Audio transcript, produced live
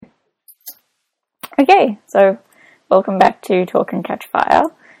Okay, so welcome back to Talk and Catch Fire.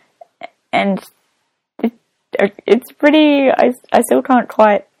 And it's pretty... I still can't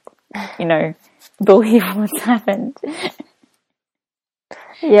quite, believe what's happened.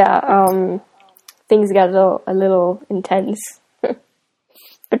 Yeah, things got a little intense.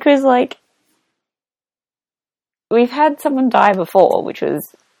 Because, we've had someone die before, which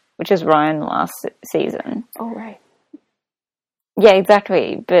is Ryan last season. Oh, right. Yeah,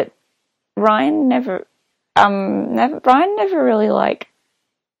 exactly. But Ryan never really,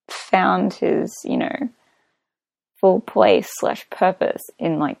 found his, full place / purpose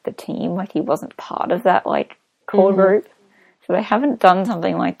in, the team. He wasn't part of that, core group. So they haven't done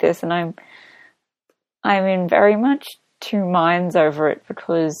something like this, and I'm in very much two minds over it,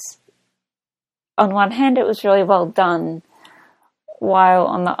 because on one hand it was really well done, while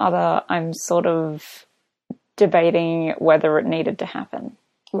on the other I'm sort of debating whether it needed to happen.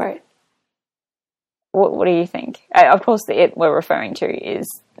 Right. What do you think? Of course, the it we're referring to is,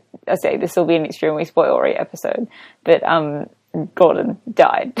 I say this will be an extremely spoilery episode, but Gordon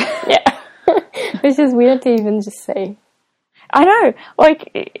died. Yeah. Which is weird to even just say. I know,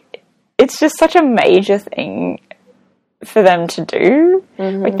 it's just such a major thing for them to do.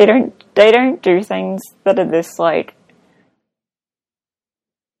 Mm-hmm. They don't do things that are this,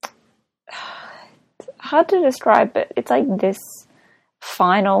 hard to describe, but it's this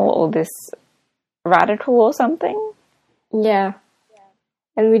final or this radical or something. Yeah.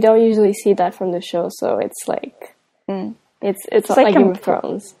 And we don't usually see that from the show, so it's it's not like Game of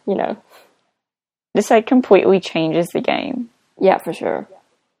Thrones, This completely changes the game. Yeah, for sure.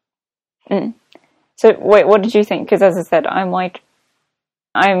 So wait, what did you think? Because as I said, as I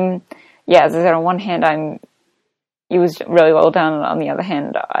said, on one hand it was really well done, and on the other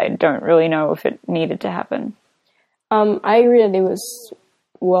hand I don't really know if it needed to happen. I agree that it was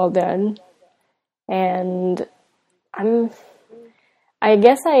well done, and I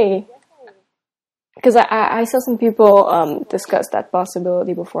guess because I saw some people discuss that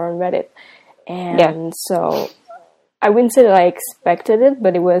possibility before on Reddit, and so I wouldn't say that I expected it,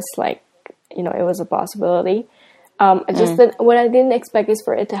 but it was it was a possibility. What I didn't expect is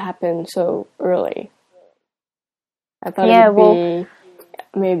for it to happen so early. I thought it would be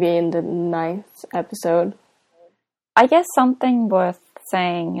maybe in the 9th episode. I guess something worth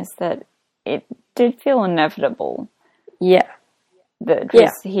saying is that it did feel inevitable. Yeah.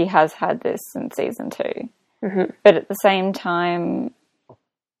 Because he has had this since season 2. Mm-hmm. But at the same time,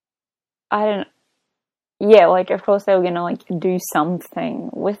 of course they were going to do something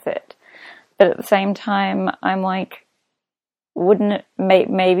with it. But at the same time, I'm wouldn't it,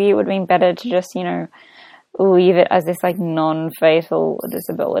 maybe it would have been better to just, leave it as this non-fatal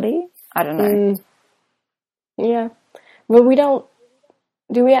disability? I don't know. Yeah. But we don't,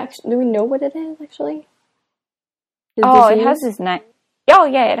 do we know what it is actually? It has this name. Oh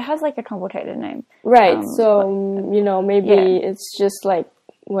yeah, it has a complicated name. Right, maybe it's just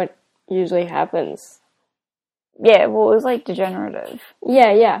what usually happens. Yeah, well, it was degenerative.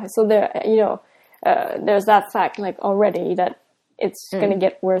 Yeah. So there, there's that fact already that it's gonna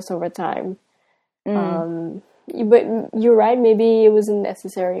get worse over time. But you're right. Maybe it wasn't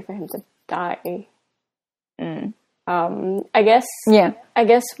necessary for him to die. I guess. Yeah. I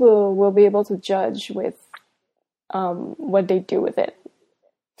guess we'll be able to judge with what they do with it.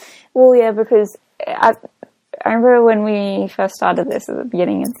 Well, yeah, because I remember when we first started this at the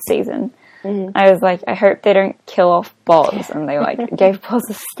beginning of the season. Mm-hmm. I was I hope they don't kill off Boz, and they gave Boz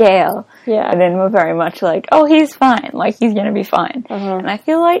a scare. Yeah. And then we're very much oh, he's fine, he's gonna be fine. Uh-huh. And I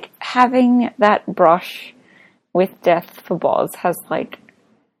feel having that brush with death for Boz has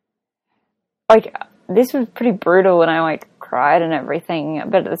this was pretty brutal, and I cried and everything,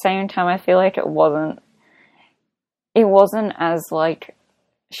 but at the same time I feel it wasn't as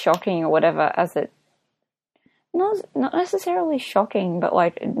shocking or whatever as it not necessarily shocking, but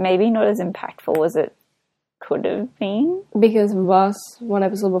maybe not as impactful as it could have been. Because of Boz one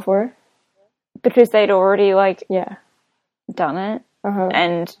episode before? Because they'd already done it. Uh-huh.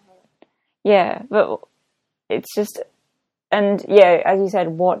 And yeah, but it's just, and yeah, as you said,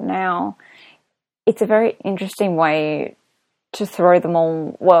 what now? It's a very interesting way to throw them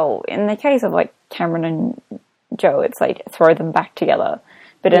all, well, in the case of Cameron and Joe, it's throw them back together.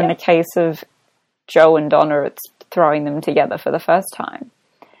 But in the case of Joe and Donna, it's throwing them together for the first time.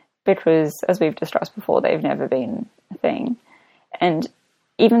 Because, as we've discussed before, they've never been a thing. And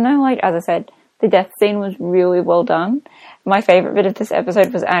even though, as I said, the death scene was really well done, my favourite bit of this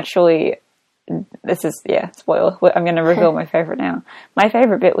episode was actually, spoiler, I'm going to reveal my favourite now. My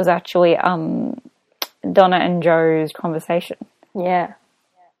favourite bit was actually Donna and Joe's conversation. Yeah.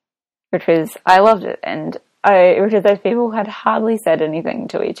 because I loved it, and because those people had hardly said anything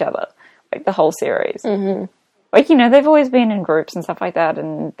to each other, like the whole series. Mm-hmm. Like, you know, they've always been in groups and stuff like that,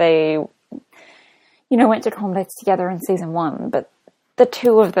 and they, you know, went to comm dates together in season 1, but the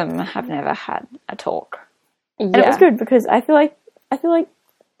two of them have never had a talk. Yeah. And it was good because I feel like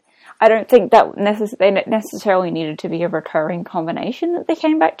I don't think that they necessarily needed to be a recurring combination that they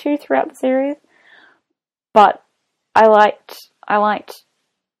came back to throughout the series. But I liked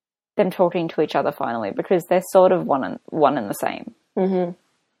them talking to each other finally, because they're sort of one and the same. Mm-hmm.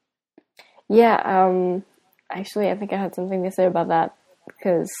 Yeah, actually, I think I had something to say about that,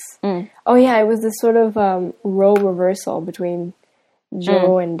 because oh yeah, it was this sort of role reversal between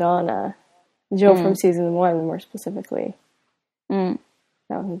Joe and Donna. Joe from season 1, more specifically. That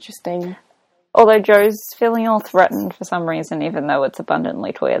was interesting. Although Joe's feeling all threatened for some reason, even though it's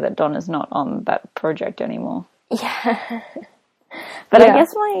abundantly clear that Donna's not on that project anymore. Yeah. But yeah.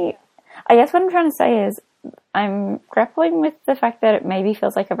 I guess what I'm trying to say is I'm grappling with the fact that it maybe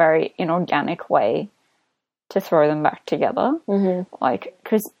feels like a very inorganic way to throw them back together. Mm-hmm. Like,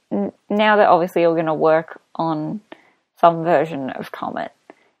 because now that obviously you're going to work on some version of Comet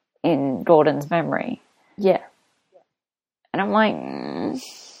in Gordon's memory. Yeah. And I'm like,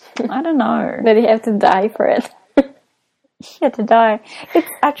 I don't know. Did he have to die for it? He had to die.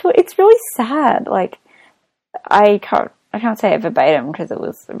 It's really sad. Like, I can't say it verbatim because it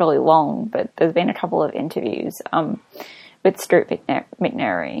was really long, but there's been a couple of interviews with Stuart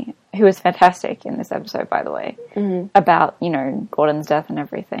McNairy, who was fantastic in this episode, by the way, about, you know, Gordon's death and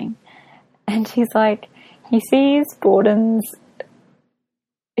everything. And he's like, he sees Gordon's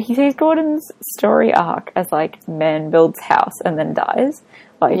story arc as, like, man builds house and then dies.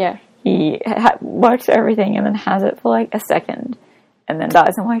 Like, yeah. He works everything and then has it for, like, a second and then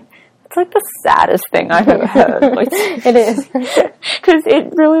dies. I'm like, it's, like, the saddest thing I've ever heard. Like, it is. Because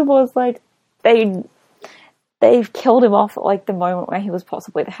it really was, like, they've killed him off at, like, the moment where he was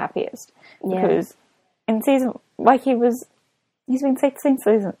possibly the happiest. Yeah. Because in season, like, he's been sick since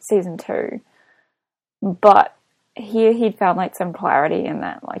season 2. But here he'd found, like, some clarity in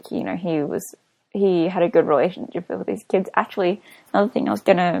that, like, you know, he had a good relationship with his kids. Actually, another thing I was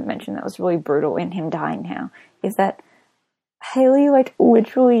going to mention that was really brutal in him dying now is that Haley, like,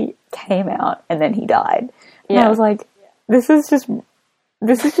 literally came out and then he died. And I was like, this is just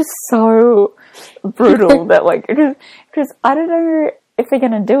so brutal that, like, because I don't know if they're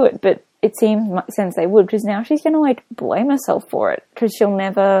going to do it, but it seems sense they would, because now she's going to, like, blame herself for it, because she'll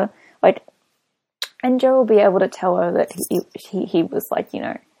never, like, and Joe will be able to tell her that he was, like, you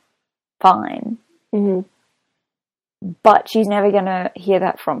know, fine. Mm-hmm. But she's never going to hear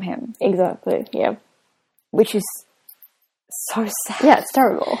that from him. Exactly, yeah. Which is so sad. Yeah, it's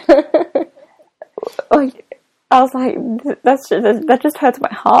terrible. Like, I was like, that just hurts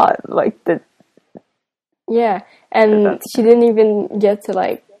my heart. Like, yeah, and she didn't even get to,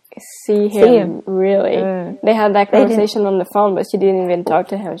 like, see him. Really. They had that conversation on the phone, but she didn't even talk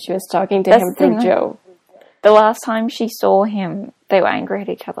to him. She was talking to him through Joe. The last time she saw him, they were angry at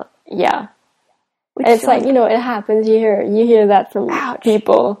each other. Yeah. And it's like, you know, it happens. You hear that from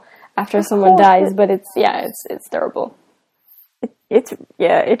people after someone dies, but it's terrible.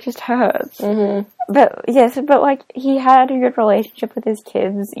 It just hurts. Mm-hmm. But like, he had a good relationship with his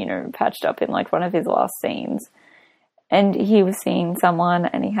kids, you know, patched up in, like, one of his last scenes. And he was seeing someone,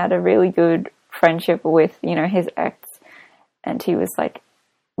 and he had a really good friendship with, you know, his ex. And he was, like,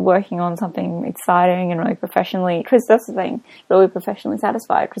 working on something exciting and really professionally, because that's the thing, really professionally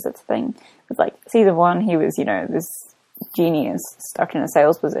satisfied, because that's the thing. It's like, season 1, he was, you know, this genius stuck in a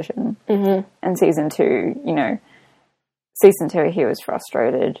sales position. Mm-hmm. And season 2, you know, season 2, he was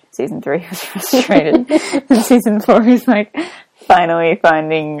frustrated. Season 3, he was frustrated. And season 4, he's, like, finally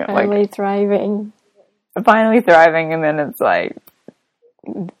thriving. And then it's, like,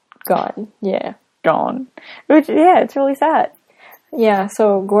 gone. Yeah. Gone. Which, yeah, it's really sad. Yeah,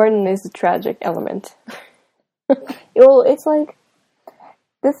 so Gordon is the tragic element. Well, it's like,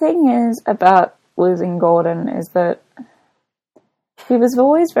 the thing is about losing Gordon is that he was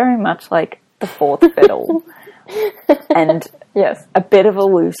always very much like the fourth fiddle. And yes, a bit of a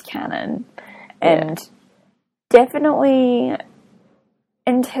loose cannon. And definitely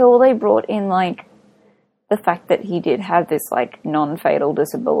until they brought in, like, the fact that he did have this, like, non-fatal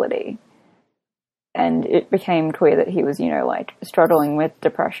disability. And it became clear that he was, you know, like, struggling with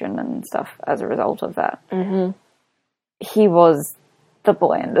depression and stuff as a result of that. Mm-hmm. He was the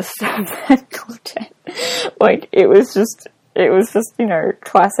blandest of that content. Like, it was just, you know,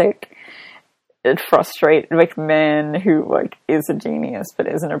 classic frustrated, like, man who, like, is a genius but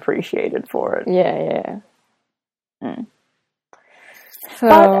isn't appreciated for it. Yeah. Mm.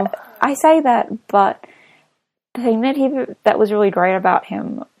 So, I say that, but the thing that was really great about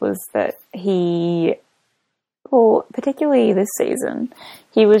him was that particularly this season,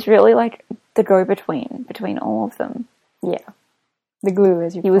 he was really like the between all of them. Yeah. The glue,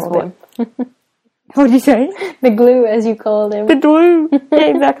 as you called him. What did you say? The glue, as you called him. The glue. Yeah,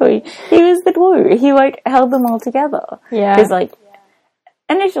 exactly. He was the glue. He, like, held them all together. Yeah. Because, like,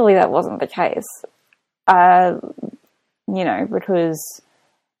 initially that wasn't the case. Because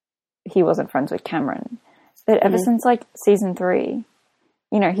he wasn't friends with Cameron. But ever since, like, season 3,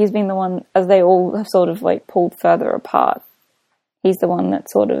 he's been the one, as they all have sort of, like, pulled further apart, he's the one that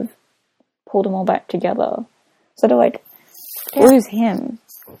sort of pulled them all back together. Sort of, like, lose him.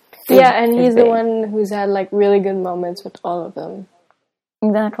 Yeah, and he's the one who's had, like, really good moments with all of them.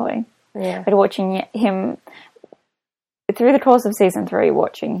 Exactly. Yeah. But watching him, through the course of season 3,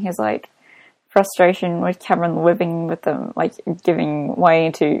 watching his, like, frustration with Cameron living with them, like, giving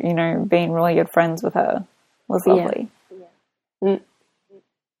way to, being really good friends with her was lovely. Yeah.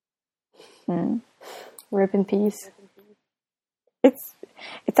 Rip in peace. It's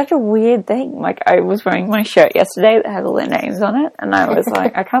such a weird thing. Like, I was wearing my shirt yesterday that had all their names on it, and I was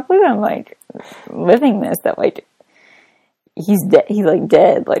like, I can't believe I'm, like, living this, that, like, he's like,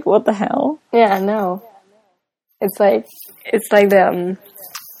 dead. Like, what the hell? Yeah, I know. It's like the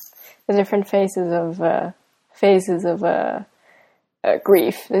different phases of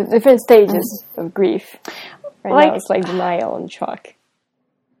grief. The different stages of grief. Right now it's like denial and shock.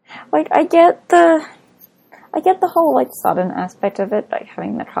 Like, I get the whole, like, sudden aspect of it, like,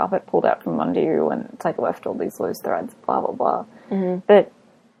 having the carpet pulled out from under you and it's, like, left all these loose threads, blah, blah, blah. Mm-hmm. But,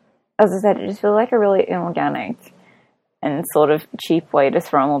 as I said, it just feels like a really inorganic and sort of cheap way to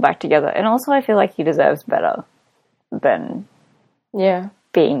throw them all back together. And also, I feel like he deserves better than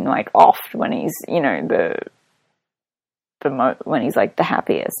being, like, offed when he's, when he's, like, the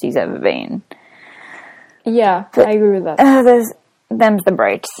happiest he's ever been. Yeah, but, I agree with that. Them's the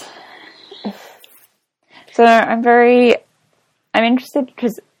breaks. So I'm interested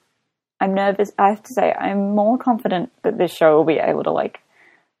because I'm nervous. I have to say, I'm more confident that this show will be able to, like,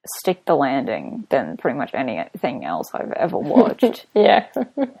 stick the landing than pretty much anything else I've ever watched. Yeah.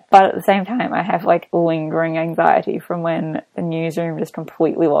 But at the same time, I have, like, lingering anxiety from when the newsroom just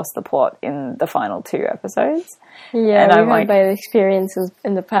completely lost the plot in the final 2 episodes. Yeah, and I'm like, by the experiences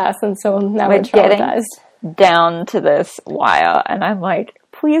in the past, and so now we're traumatized. Down to this wire, and I'm like,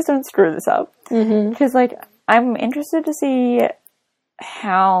 please don't screw this up. Because, like, I'm interested to see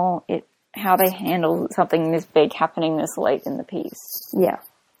how they handle something this big happening this late in the piece. Yeah.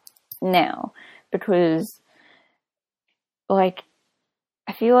 Now, because, like,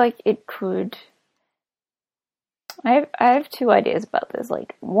 I feel like it could. I have 2 ideas about this.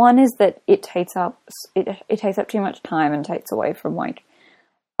 Like, one is that it takes up too much time and takes away from, like,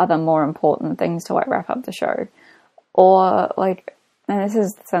 other more important things to, like, wrap up the show, or, like, and this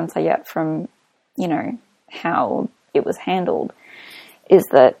is the sense I get from, how it was handled, is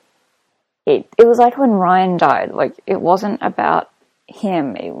that it was like when Ryan died. Like, it wasn't about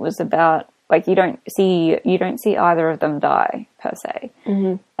him. It was about, like, you don't see either of them die per se,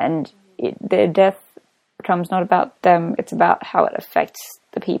 and their death becomes not about them. It's about how it affects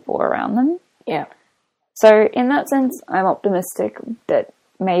the people around them. Yeah. So in that sense, I'm optimistic that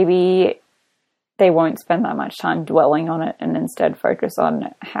maybe they won't spend that much time dwelling on it and instead focus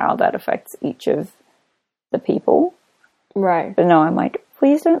on how that affects each of the people. Right. But no, I'm like,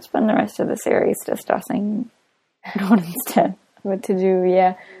 please don't spend the rest of the series discussing what instead. What to do,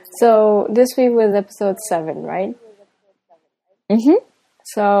 yeah. So this week was episode 7, right? Mm-hmm.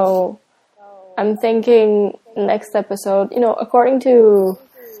 So I'm thinking next episode, according to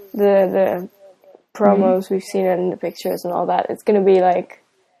the promos we've seen and the pictures and all that, it's going to be like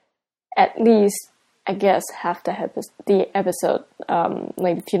at least, I guess, half the episode,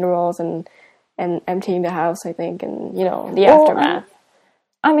 like the funerals and emptying the house, I think, and, the aftermath.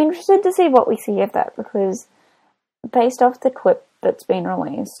 I'm interested to see what we see of that, because based off the clip that's been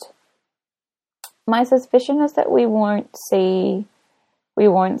released, my suspicion is that we won't see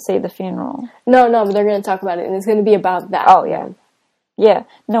the funeral. No, but they're going to talk about it, and it's going to be about that. Oh, yeah. Yeah.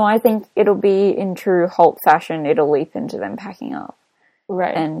 No, I think it'll be in true Holt fashion. It'll leap into them packing up.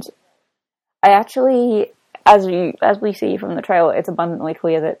 Right. And I actually, as we see from the trailer, it's abundantly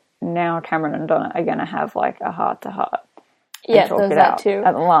clear that now Cameron and Donna are going to have, like, a heart-to-heart. Yeah, does that too.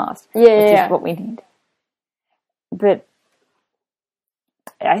 At the last. Which is what we need. But,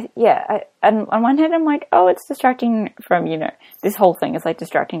 and on one hand I'm like, oh, it's distracting from, this whole thing is, like,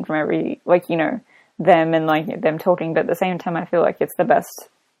 distracting from every, like, them and, like, them talking, but at the same time I feel like it's the best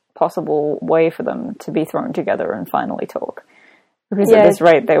possible way for them to be thrown together and finally talk. Because at this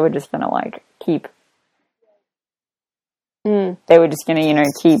rate, they were just going to, like, keep... They were just going to, you know,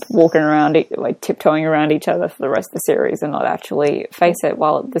 keep walking around, like, tiptoeing around each other for the rest of the series and not actually face it,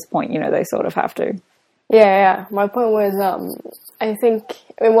 while at this point, you know, they sort of have to. Yeah. My point was, I think,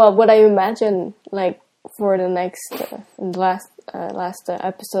 what I imagine, like, for the next, last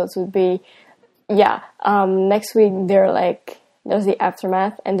episodes would be, next week they're like, there's the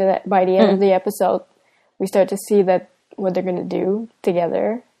aftermath, and then by the end of the episode, we start to see that what they're gonna do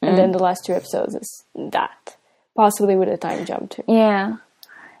together, and then the last 2 episodes is that, possibly with a time jump too. Yeah,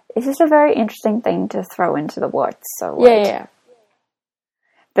 it's just a very interesting thing to throw into the works. So yeah.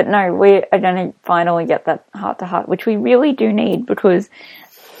 But no, we are going to finally get that heart-to-heart, which we really do need, because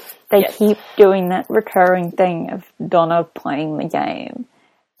they keep doing that recurring thing of Donna playing the game.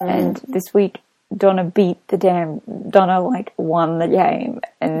 And this week, Donna like, won the game.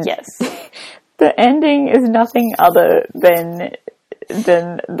 And the ending is nothing other than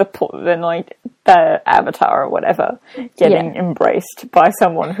like, the Avatar or whatever getting embraced by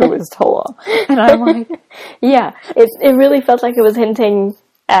someone who is taller. And I'm like... it really felt like it was hinting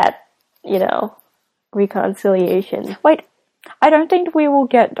at, you know, reconciliation. Wait, I don't think we will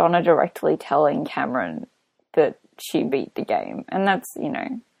get Donna directly telling Cameron that she beat the game, and that's, you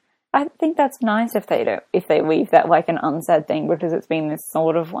know, I think that's nice if they leave that like an unsaid thing, because it's been this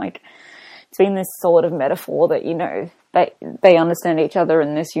sort of metaphor that, you know, they understand each other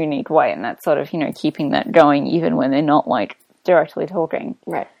in this unique way, and that's sort of, you know, keeping that going even when they're not like directly talking.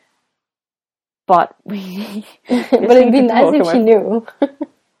 Right. But but it'd be nice if she knew.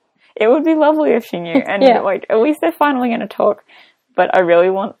 It would be lovely if she knew, and like, at least they're finally going to talk. But I really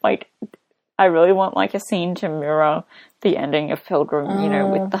want like a scene to mirror the ending of Pilgrim, you know,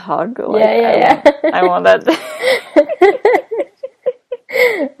 with the hug. Like, I want that.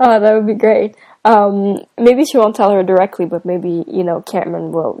 Oh, that would be great. Maybe she won't tell her directly, but maybe, you know,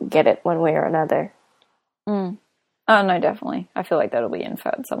 Cameron will get it one way or another. Oh no, definitely. I feel like that'll be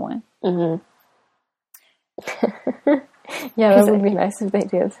inferred somewhere. Yeah, that would be nice if they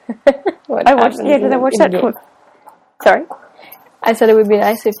did. Did I watch that? Sorry? I said it would be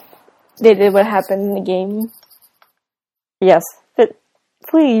nice if they did what happened in the game. Yes, but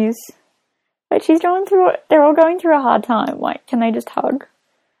please. Like, they're all going through a hard time. Like, can they just hug?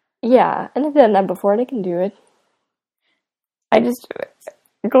 Yeah, and if they've done that before, they can do it.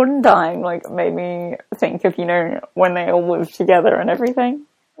 Gordon dying, like, made me think of, you know, when they all lived together and everything.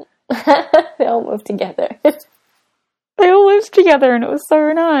 They all moved together. They all lived together, and it was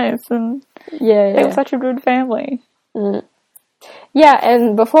so nice, and they were such a good family. Yeah,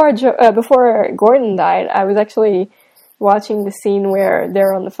 and before Gordon died, I was actually watching the scene where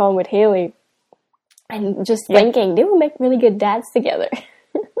they're on the phone with Haley, and just thinking they would make really good dads together.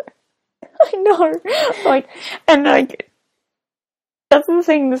 I know, that's the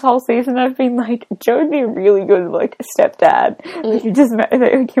thing this whole season. I've been like, Joe would be a really good, like, stepdad. Like,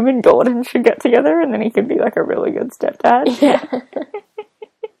 him and Gordon should get together, and then he could be, like, a really good stepdad. Yeah.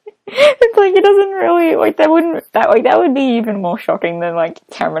 It's like, it doesn't really, like, that would be even more shocking than, like,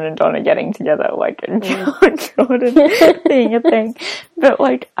 Cameron and Donna getting together, like, and Jordan being a thing. But,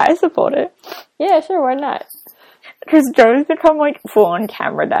 like, I support it. Yeah, sure, why not? Because Joe's become, like, full-on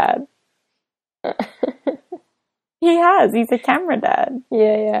camera dad. He has. He's a camera dad.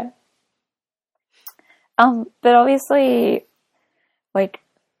 Yeah. But obviously, like,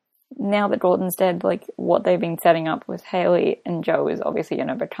 now that Gordon's dead, like, what they've been setting up with Haley and Joe is obviously going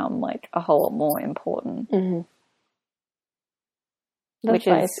to become, like, a whole lot more important. That's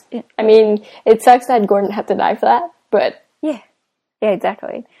nice. I mean, it sucks that Gordon had to die for that, but... Yeah,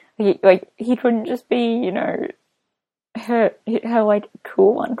 exactly. He couldn't just be, you know, her like,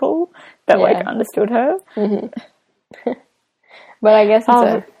 cool uncle that, like, understood her. But I guess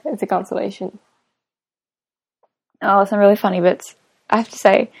it's a consolation. Oh, some really funny bits. I have to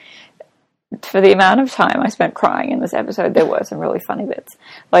say, for the amount of time I spent crying in this episode, there were some really funny bits.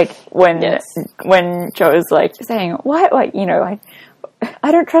 Like, when Joe's, like, saying, why, like, you know, like,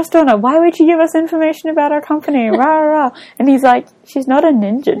 I don't trust Donna. Why would you give us information about our company? Rah, rah, rah. And he's like, she's not a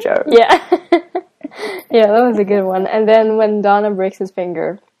ninja, Joe. Yeah. Yeah, that was a good one. And then when Donna breaks his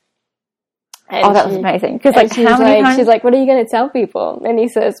finger... that was amazing. Because, like, how many times... She's like, what are you going to tell people? And he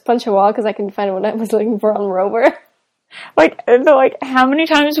says, punch a wall because I can find what I was looking for on Rover. Like, how many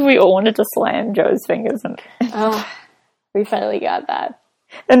times have we all wanted to slam Joe's fingers? We finally got that.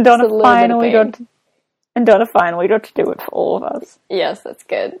 And Donna finally got to do it for all of us. Yes, that's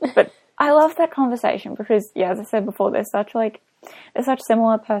good. But I love that conversation because, as I said before, they're such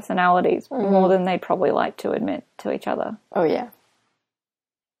similar personalities, more than they'd probably like to admit to each other. Oh, yeah.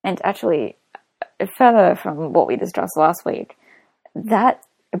 And actually... further from what we discussed last week, that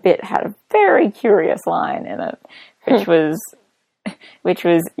bit had a very curious line in it, which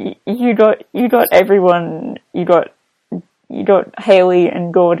was you got everyone, you got Haley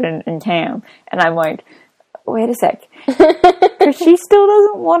and Gordon and Cam, and I'm like, wait a sec, because she still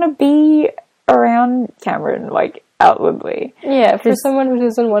doesn't want to be around Cameron, like, outwardly. Yeah, for someone who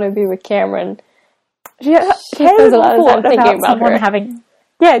doesn't want to be with Cameron, she spends a lot of time thinking about her having.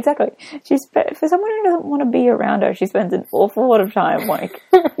 Yeah, exactly. For someone who doesn't want to be around her, she spends an awful lot of time, like,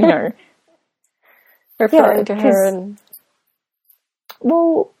 you know, referring to her. And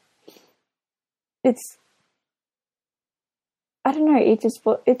well, I don't know.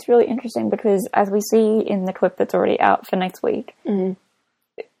 It's really interesting because, as we see in the clip that's already out for next week,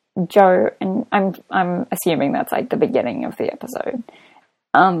 Joe, and I'm assuming that's like the beginning of the episode.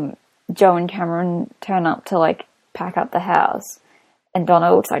 Joe and Cameron turn up to like pack up the house, and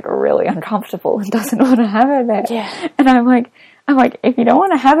Donna looks like really uncomfortable and doesn't want to have her there. Yeah, and I'm like, if you don't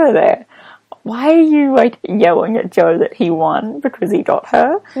want to have her there, why are you like yelling at Joe that he won because he got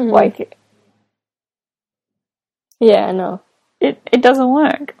her? Like, yeah, I know. It doesn't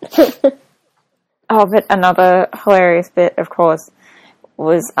work. Oh, but another hilarious bit, of course,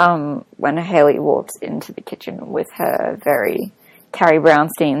 was when Haley walks into the kitchen with her very Carrie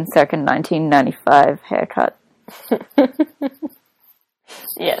Brownstein circa 1995 haircut.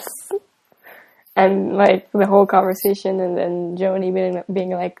 Yes. And like the whole conversation, and then Joni being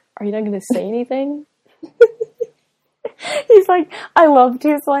like, "Are you not going to say anything?" He's like, I loved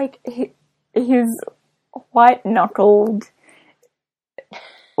his like his white knuckled,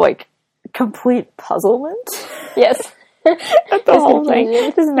 like, complete puzzlement. Yes. At the whole thing.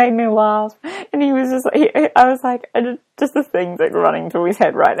 It just made me laugh. And he was just like, I was like, just the things like running through his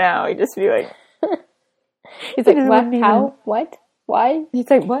head right now. He'd just be like, he's like, what? How? What? Why? He's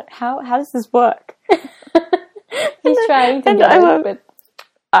like, what? How does this work? He's trying to get it, but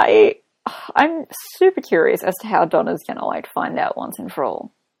I'm super curious as to how Donna's gonna like find out once and for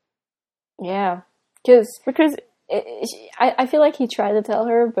all. Yeah. Because I feel like he tried to tell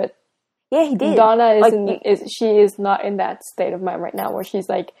her, but yeah, he did. Donna she is not in that state of mind right now where she's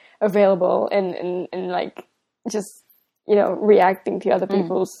like available and like just, you know, reacting to other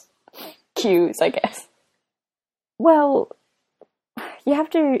people's cues, I guess. Well, you have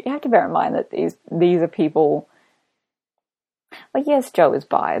to bear in mind that these are people. Like, yes, Joe is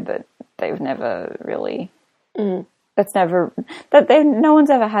bi, but they've never really. No one's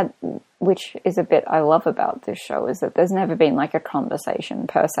ever had. Which is a bit I love about this show, is that there's never been like a conversation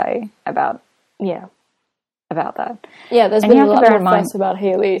per se about that. Yeah, there's been a lot more fuss about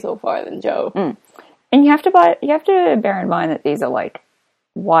Haley so far than Joe. And you have to bear in mind that these are like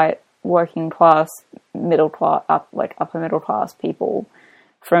white, working class, upper middle class people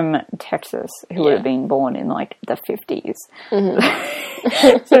from Texas who would have been born in like the 50s.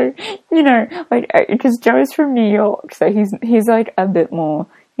 So, you know, like, because Joe's from New York, so he's like a bit more,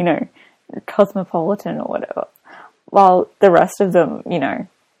 you know, cosmopolitan or whatever, while the rest of them, you know,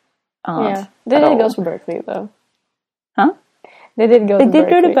 aren't. Yeah, they did go to Berkeley though. Huh? They did go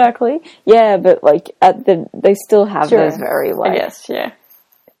to Berkeley. Yeah, but like they still have those very like, I guess, yeah,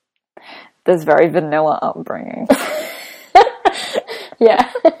 those very vanilla upbringing. Yeah.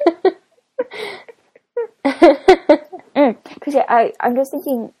 Because I'm just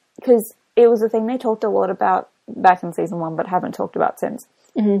thinking, because it was a thing they talked a lot about back in season 1, but haven't talked about since.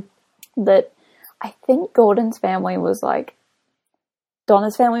 That I think Gordon's family was like,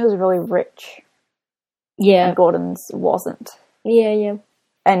 Donna's family was really rich. Yeah. And Gordon's wasn't. Yeah.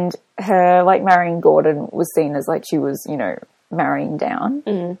 And her, like, marrying Gordon was seen as, like, she was, you know, marrying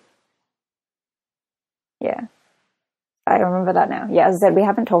down. Yeah. I remember that now. Yeah, as I said, we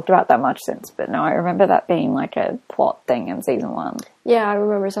haven't talked about that much since, but no, I remember that being, like, a plot thing in season 1. Yeah, I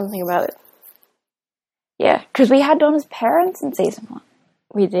remember something about it. Yeah, because we had Donna's parents in season 1.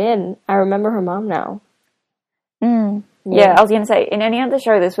 We did. I remember her mom now. Yeah, I was going to say, in any other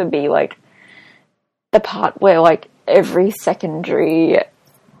show, this would be, like, the part where, like, every secondary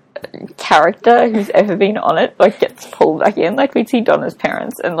character who's ever been on it, like, gets pulled back in. Like, we'd see Donna's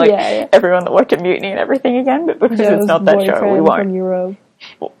parents and, like, everyone that worked at Mutiny and everything again, but because it's not that show, we won't. From Europe.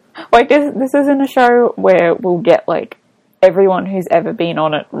 Like, this isn't a show where we'll get, like, everyone who's ever been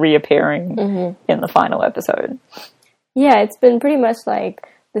on it reappearing in the final episode. Yeah, it's been pretty much like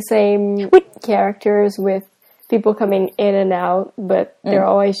the same characters with people coming in and out, but they're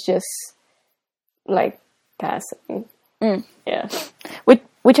always just like passing. Yeah.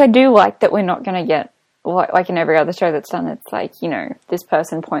 Which I do like that we're not going to get, like in every other show that's done, it's like, you know, this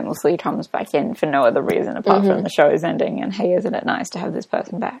person pointlessly comes back in for no other reason apart from the show is ending and, hey, isn't it nice to have this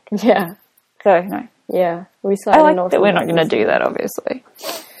person back? Yeah. So, no, Yeah, we saw. I like that we're not going to do that, obviously.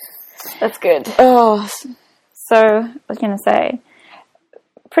 That's good. Oh, so I was going to say,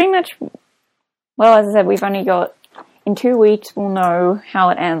 pretty much. Well, as I said, we've only got in 2 weeks. We'll know how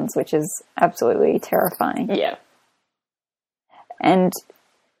it ends, which is absolutely terrifying. Yeah. And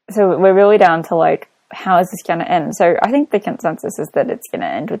so we're really down to like, how is this going to end? So I think the consensus is that it's going to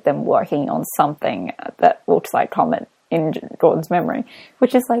end with them working on something that looks like Comet in Gordon's memory,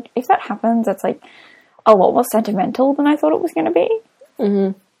 which is like, if that happens, that's like a lot more sentimental than I thought it was going to be.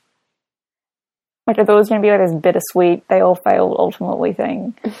 Mm-hmm. Like, I thought it was going to be like this bittersweet, they all failed ultimately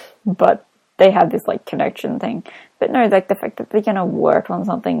thing, but they had this like connection thing. But no, like the fact that they're going to work on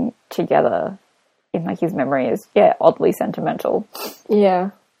something together in like his memory is, yeah, oddly sentimental. Yeah.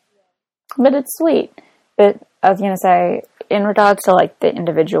 But it's sweet. But I was going to say, in regards to like the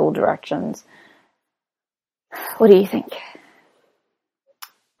individual directions, what do you think?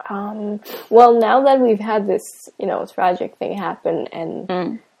 Well, now that we've had this, tragic thing happen,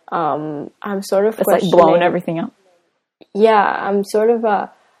 and I'm sort of it's like blowing everything up. Yeah, I'm sort of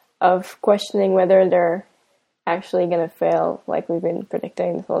questioning whether they're actually going to fail, like we've been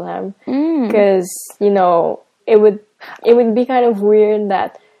predicting this whole time. Because it would be kind of weird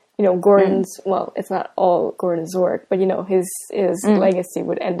that Gordon's well, it's not all Gordon's work, but his legacy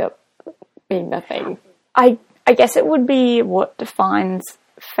would end up being nothing. I guess it would be what defines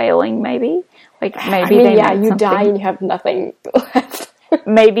failing, maybe. Like, maybe you die and you have nothing left.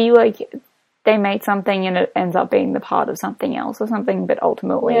 Maybe, like, they made something and it ends up being the part of something else or something, but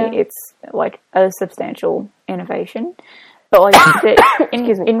ultimately it's, like, a substantial innovation. But, like,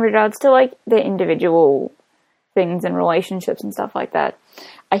 in regards to, like, the individual things and relationships and stuff like that,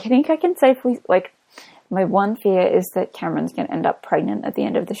 I think I can safely, like, my one fear is that Cameron's going to end up pregnant at the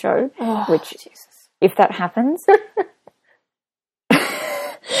end of the show, which, Jesus. If that happens...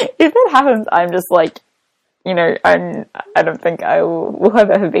 if that happens, I'm just like, I don't think I will have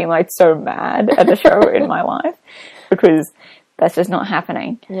ever been like so mad at a show in my life, because that's just not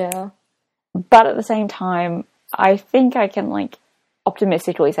happening. Yeah. But at the same time, I think I can like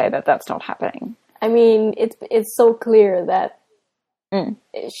optimistically say that that's not happening. I mean, it's so clear that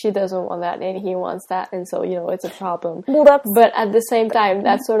she doesn't want that and he wants that, and so it's a problem. Well, but at the same time,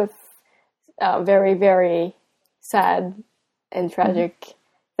 that sort of very, very sad and tragic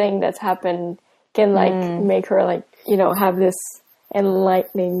thing that's happened can make her have this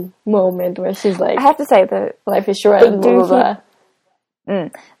enlightening moment where she's like, I have to say that life is short and blah, blah, blah.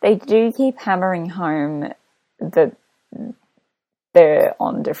 They do keep hammering home that they're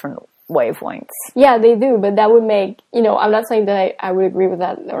on different wavelengths. Yeah, they do, but that would make, I'm not saying that I would agree with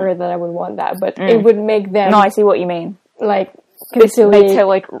that or that I would want that, but it would make them... No, I see what you mean. Like, this makes her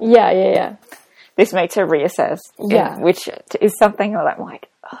like... Yeah. This makes her reassess. Yeah. Which is something that I'm like...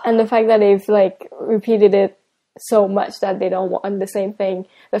 Oh. And the fact that they've, like, repeated it so much that they don't want the same thing,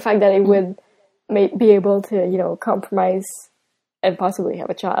 the fact that it would be able to, compromise and possibly have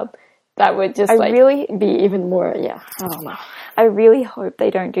a child, that would just, really be even more, I don't know. I really hope they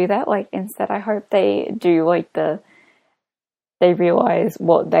don't do that. Like, instead, I hope they do, like, they realize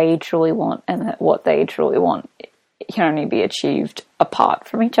what they truly want, and that what they truly want can only be achieved apart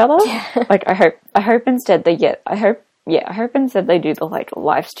from each other. Yeah. Like, I hope instead they get, I hope instead they do the, like,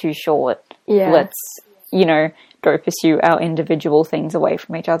 life's too short. Yeah. Let's, go pursue our individual things away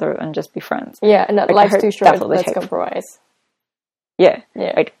from each other and just be friends. Yeah, and that life's too short, let's compromise. Yeah.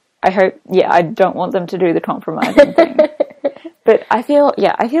 Like, I hope, I don't want them to do the compromising thing. But I feel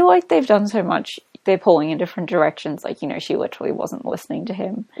like they've done so much, they're pulling in different directions. Like, she literally wasn't listening to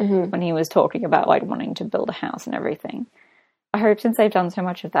him when he was talking about, like, wanting to build a house and everything. I hope since they've done so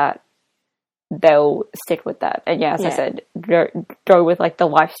much of that, they'll stick with that. And as I said, go with, like, the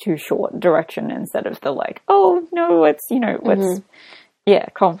life's too short direction instead of the, like, oh, no, let's, let's,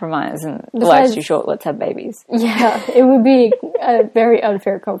 compromise, and life's too short, let's have babies. Yeah, it would be a very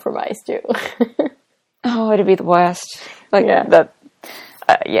unfair compromise, too. Oh, it'd be the worst. Like,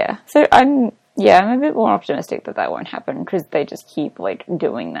 So I'm a bit more optimistic that won't happen, because they just keep, like,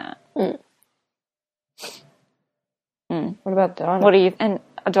 doing that. What about Donna? What do you... And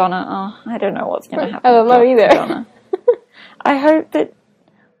Donna, I don't know what's going to happen. I don't know either. Donna.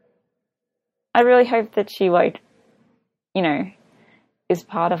 I really hope that she, like, is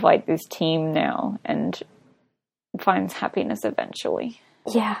part of, like, this team now and finds happiness eventually.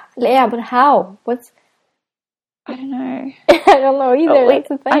 Yeah, but how? I don't know. I don't know either. That's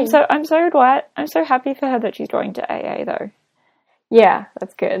the thing. I'm so glad. I'm so happy for her that she's going to AA, though. Yeah,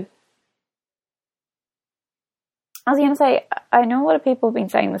 that's good. I was going to say, I know a lot of people have been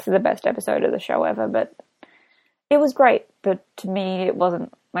saying this is the best episode of the show ever, but it was great. But to me, it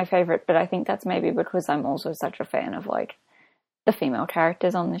wasn't my favorite, but I think that's maybe because I'm also such a fan of like the female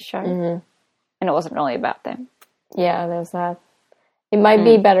characters on this show, and it wasn't really about them. Yeah, there's that. It might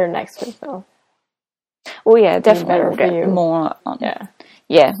be better next week, though. Well, yeah, definitely. Better We'll for get you. more on.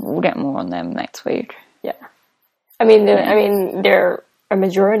 Yeah, we'll get more on them next week. Yeah, I mean, they're a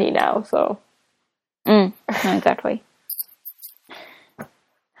majority now, so. No, exactly.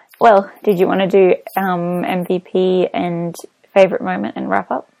 Well, did you want to do MVP and favorite moment and wrap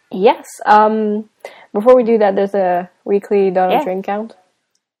up? Yes. Before we do that, there's a weekly Donna drink count.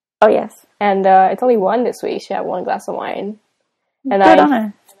 Oh, yes. And it's only one this week. She had 1 glass of wine. And Good on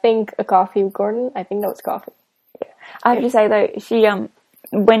her. think a coffee with Gordon. I think that was coffee. I have to say, though, she,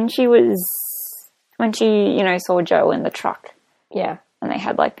 when she, saw Joe in the truck. Yeah. And they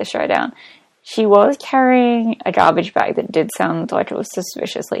had, like, the showdown, she was carrying a garbage bag that did sound like it was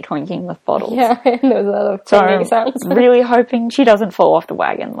suspiciously twinking with bottles. Yeah, and there was a lot of twinking sounds. Really hoping she doesn't fall off the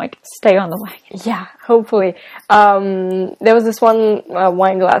wagon, like, stay on the wagon. Yeah, hopefully. There was this one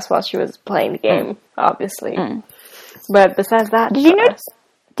wine glass while she was playing the game, obviously. But besides that...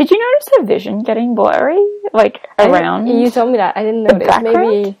 Did you notice her vision getting blurry? Like, around? You told me that. I didn't notice.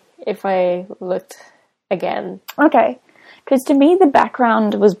 Maybe if I looked again. Okay. Because to me, the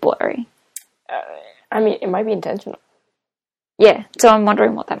background was blurry. I mean, it might be intentional. Yeah, so I'm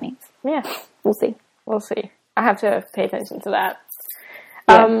wondering what that means. Yeah. We'll see. We'll see. I have to pay attention to that.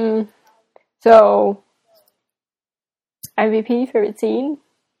 Yeah. So, MVP, favorite scene?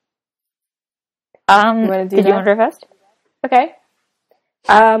 Did you want to go first? Okay.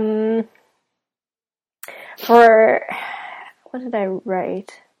 For, what did I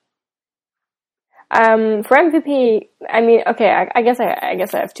write? For MVP, I mean, okay, I guess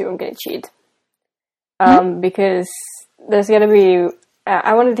I have two. I'm gonna cheat. Because there's gonna be,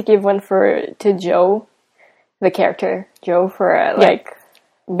 I wanted to give one to Joe, the character, Joe, for,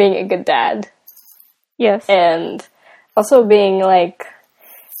 being a good dad. Yes. And also being, like,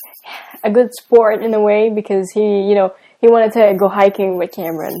 a good sport in a way, because he wanted to go hiking with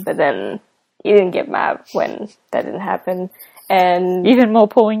Cameron, but then he didn't get mad when that didn't happen. And even more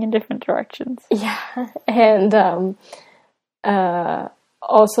pulling in different directions. Yeah. And,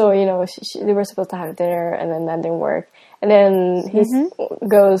 also, they were supposed to have dinner, and then that didn't work. And then he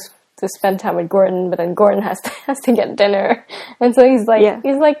goes to spend time with Gordon, but then Gordon has to get dinner, and so he's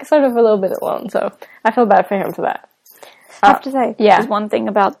like sort of a little bit alone. So I feel bad for him for that. I have to say, there's one thing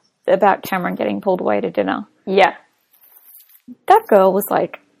about Cameron getting pulled away to dinner. Yeah, that girl was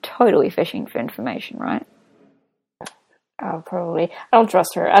like totally fishing for information, right? Oh, probably. I don't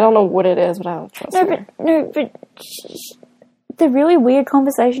trust her. I don't know what it is, but I don't trust her. But the really weird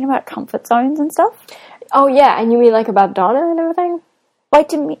conversation about comfort zones and stuff. Oh, yeah, and you mean, like, about Donna and everything? Like,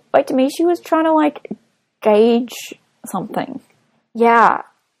 to me, she was trying to, like, gauge something. Yeah.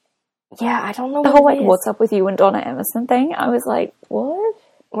 Yeah, I don't know the whole, like, what's up with you and Donna Emerson thing, I was like, what?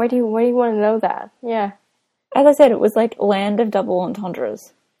 Why do you want to know that? Yeah. As I said, it was, like, land of double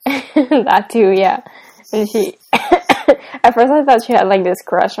entendres. That too, yeah. And she... At first I thought she had, like, this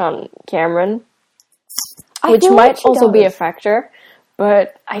crush on Cameron, which might also be a factor,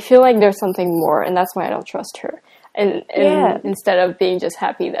 but I feel like there's something more, and that's why I don't trust her. And instead of being just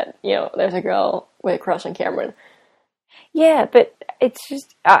happy that, there's a girl with a crush on Cameron. Yeah, but it's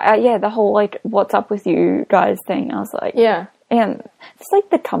just, the whole, like, what's up with you guys thing, I was like... Yeah. And it's like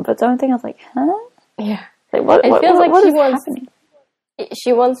the comfort zone thing, I was like, huh? Yeah. Like, what is happening?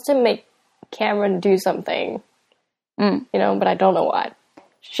 She wants to make Cameron do something, but I don't know what.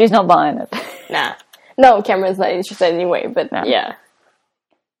 She's not buying it. Nah. No, Cameron's not interested anyway, but yeah.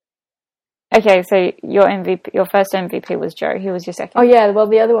 Okay, so your first MVP was Joe. Who was your second? Oh yeah, well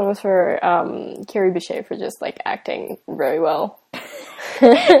the other one was for Carrie Bichet for just like acting very well.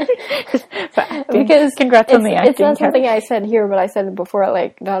 Because congrats on the acting. It's not something I said here, but I said it before.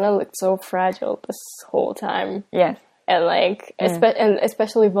 Like Donna looked so fragile this whole time. Yes, and like and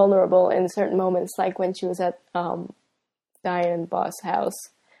especially vulnerable in certain moments, like when she was at Diane Boss' house,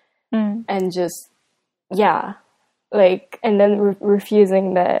 and just like and then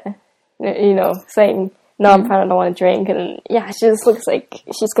refusing the. Saying, no, I'm fine, I don't want to drink, and she just looks like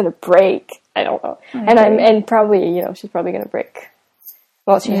she's gonna break. I don't know. And probably, she's probably gonna break.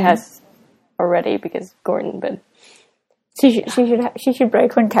 Well, she has already, because Gordon, but... She should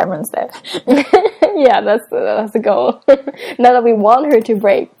break when Cameron's there. Yeah, that's the goal. Not that we want her to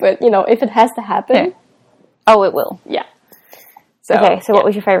break, but, if it has to happen... Yeah. Oh, it will. Yeah. So what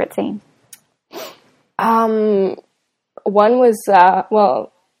was your favourite scene? One was,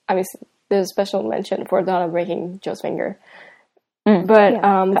 obviously, there's a special mention for Donna breaking Joe's finger. But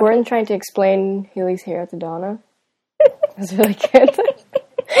Gordon trying to explain Haley's hair to Donna was really good.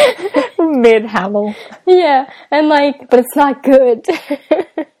 Mid Hamill. Yeah, and like, but it's not good.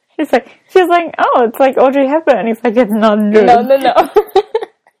 She's like, oh, it's like Audrey Hepburn. He's like, it's not good. No.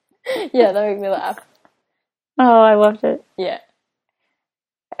 Yeah, that made me laugh. Oh, I loved it. Yeah.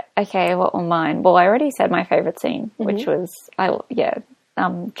 Okay, what will mine? Well, I already said my favorite scene, which was,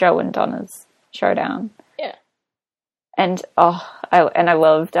 Joe and Donna's showdown. Yeah. And I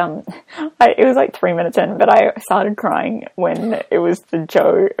loved it was like 3 minutes in, but I started crying when it was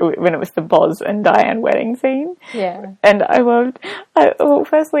the Boz and Diane wedding scene. Yeah. And I loved.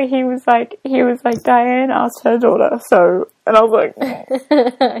 Firstly, he was like Diane asked her daughter, so, and I was like,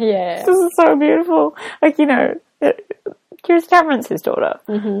 yeah, this is so beautiful. Like, you know, Kirsten Cameron's his daughter,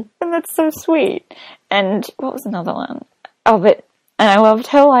 and that's so sweet. And what was another one? And I loved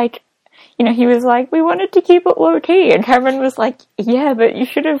her, like, you know, he was like, we wanted to keep it low key, and Cameron was like, yeah, but you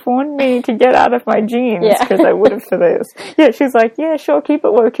should have warned me to get out of my jeans, because I would have for this. Yeah, she's like, yeah, sure, keep it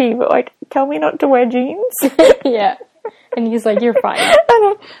low key, but like, tell me not to wear jeans. Yeah, and he's like, you're fine.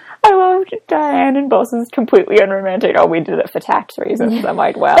 And I loved Diane and Boss's completely unromantic, oh, we did it for tax reasons. I'm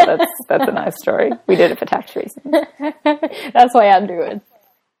like, wow, that's a nice story. We did it for tax reasons. That's why I'm doing.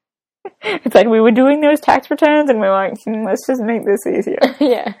 It's like, we were doing those tax returns, and we're like, let's just make this easier.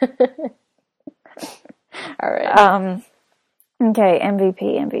 Yeah. All right. Okay,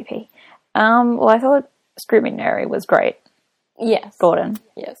 MVP. Well, I thought Scrooge McNairy was great. Yes. Gordon.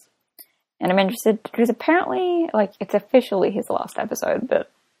 Yes. And I'm interested, because apparently, like, it's officially his last episode, but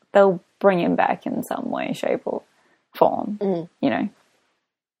they'll bring him back in some way, shape, or form. You know,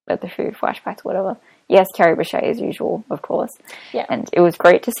 at the few flashbacks, whatever. Yes, Carrie Boucher as usual, of course. Yeah. And it was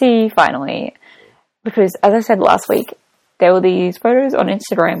great to see, finally, because, as I said last week, there were these photos on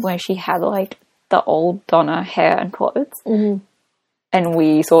Instagram where she had, like, the old Donna hair and clothes. And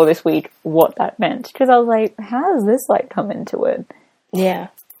we saw this week what that meant. Because I was like, how does this, like, come into it? Yeah.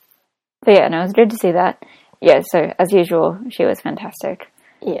 So, yeah, no, it was good to see that. Yeah, so, as usual, she was fantastic.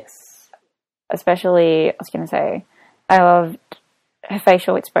 Yes. Especially, I was going to say, I loved her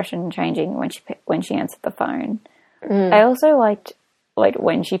facial expression changing when she answered the phone. I also liked, like,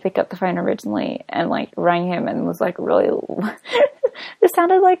 when she picked up the phone originally and, like, rang him and was, like, really... it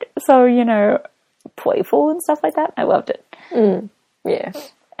sounded, like, so, you know, playful and stuff like that. I loved it. Yeah.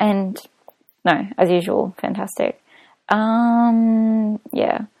 And, no, as usual, fantastic.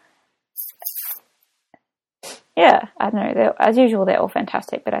 Yeah. Yeah, I don't know. As usual, they're all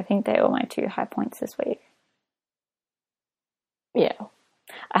fantastic, but I think they were my 2 high points this week. Yeah.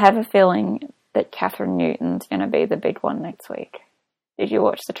 I have a feeling that Catherine Newton's going to be the big one next week. Did you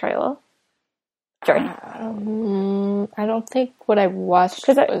watch the trailer? Jodie? I don't think what I watched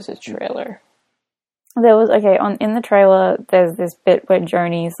was a trailer. There was, in the trailer, there's this bit where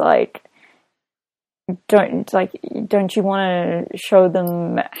Joni's like, don't you want to show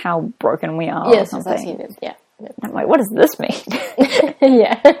them how broken we are? Yes, or something? I've seen it, yeah. I'm like, what does this mean?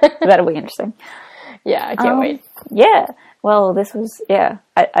 Yeah. That'll be interesting. Yeah, I can't wait. Yeah. Well, this was,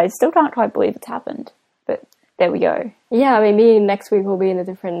 I still can't quite believe it's happened, but there we go. Yeah, maybe next week we'll be in a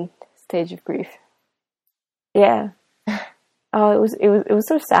different stage of grief. Yeah. Oh, it was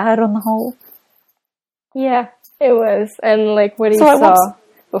so sad on the whole. Yeah, it was. And like what he saw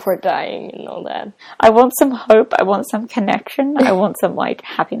before dying and all that. I want some hope. I want some connection. I want some, like,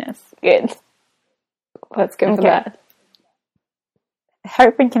 happiness. Good. Let's go for that.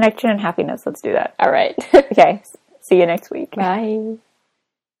 Hope and connection and happiness. Let's do that. All right. Okay. See you next week. Bye.